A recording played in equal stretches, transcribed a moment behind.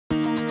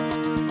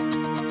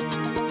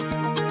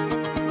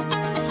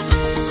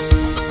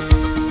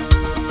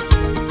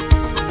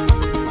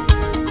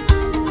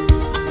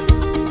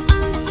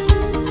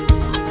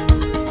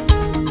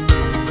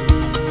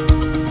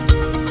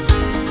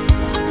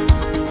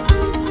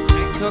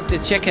cooked the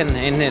chicken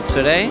in it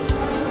today.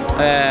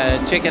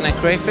 Chicken and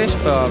crayfish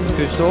for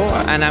Bocuse,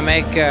 and I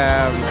make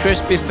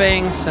crispy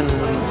things and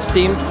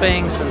steamed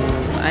things, and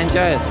I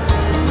enjoy it.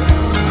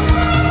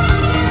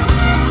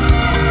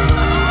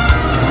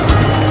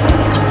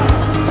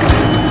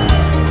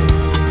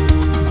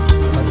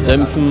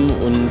 Dämpfen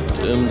und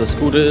das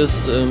Gute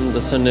ist,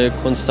 dass er eine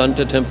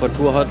konstante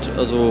Temperatur hat.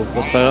 Also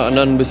was bei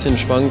anderen ein bisschen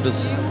schwankt,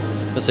 ist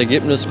das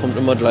Ergebnis kommt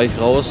immer gleich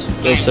raus.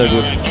 Das ist sehr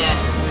gut.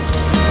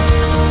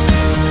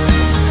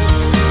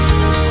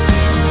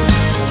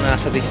 Una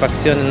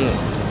satisfacción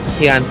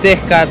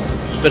gigantesca.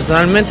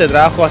 Personalmente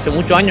trabajo hace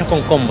muchos años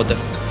con Comboter.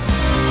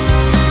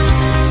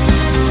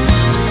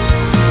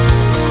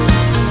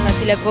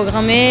 Facile à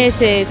programmer,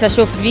 ça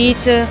chauffe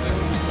vite,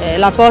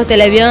 la porte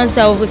elle est bien,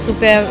 ça ouvre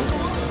super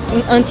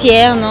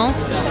entière, non?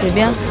 C'est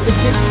bien.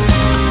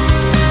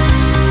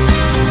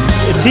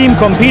 A team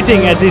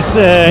competing at this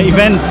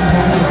event,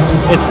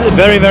 it's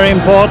very, very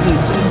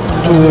important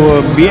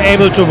to be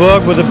able to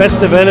work with the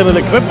best available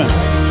equipment.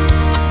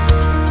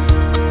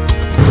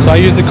 So I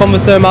use the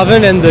Convotherm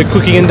oven and the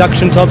cooking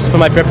induction tops for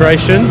my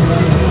preparation,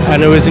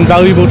 and it was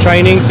invaluable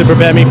training to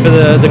prepare me for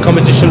the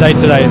competition day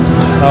today.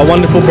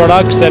 Wonderful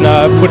products, and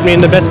put me in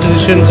the best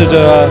position to do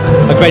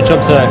a great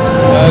job today.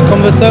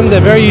 Convotherm,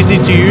 they're very easy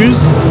to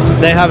use.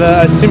 They have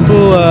a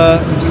simple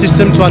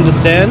system to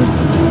understand,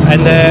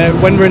 and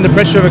when we're in the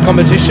pressure of a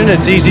competition,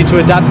 it's easy to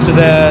adapt to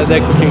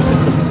their cooking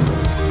systems.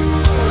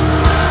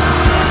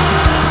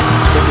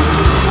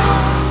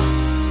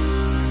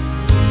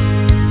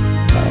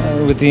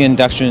 With the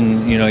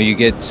induction, you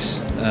get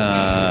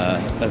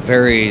a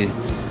very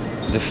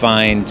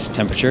defined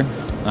temperature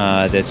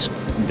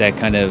that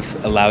kind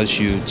of allows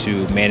you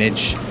to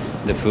manage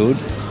the food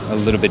a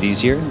little bit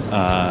easier,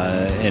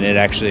 and it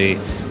actually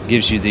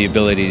gives you the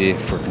ability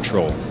for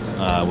control,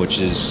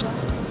 which is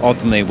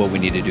ultimately what we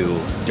need to do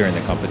during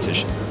the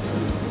competition.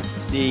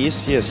 It's the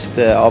easiest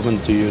oven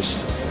to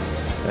use.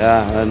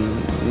 Yeah, and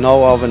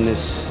no oven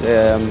is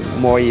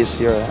more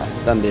easier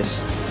than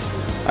this,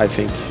 I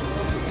think.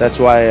 That's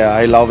why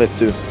I love it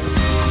too.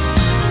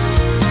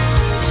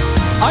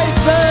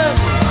 Iceland,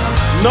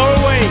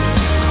 Norway.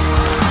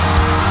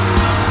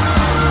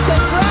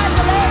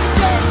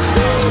 Congratulations,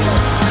 team!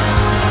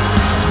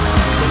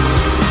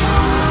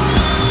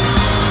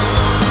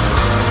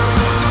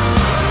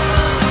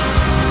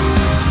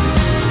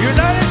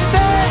 United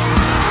States!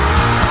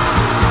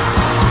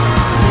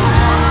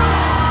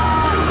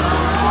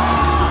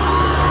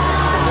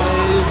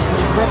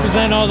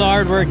 Represent all the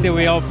hard work that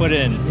we all put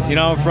in,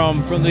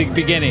 from the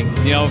beginning,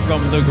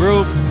 from the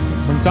group,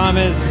 from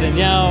Thomas,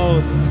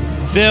 Danielle,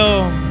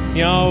 Phil,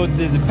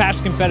 the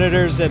past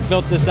competitors that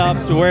built this up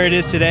to where it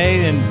is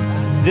today, and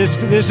this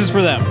is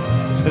for them.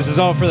 This is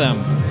all for them.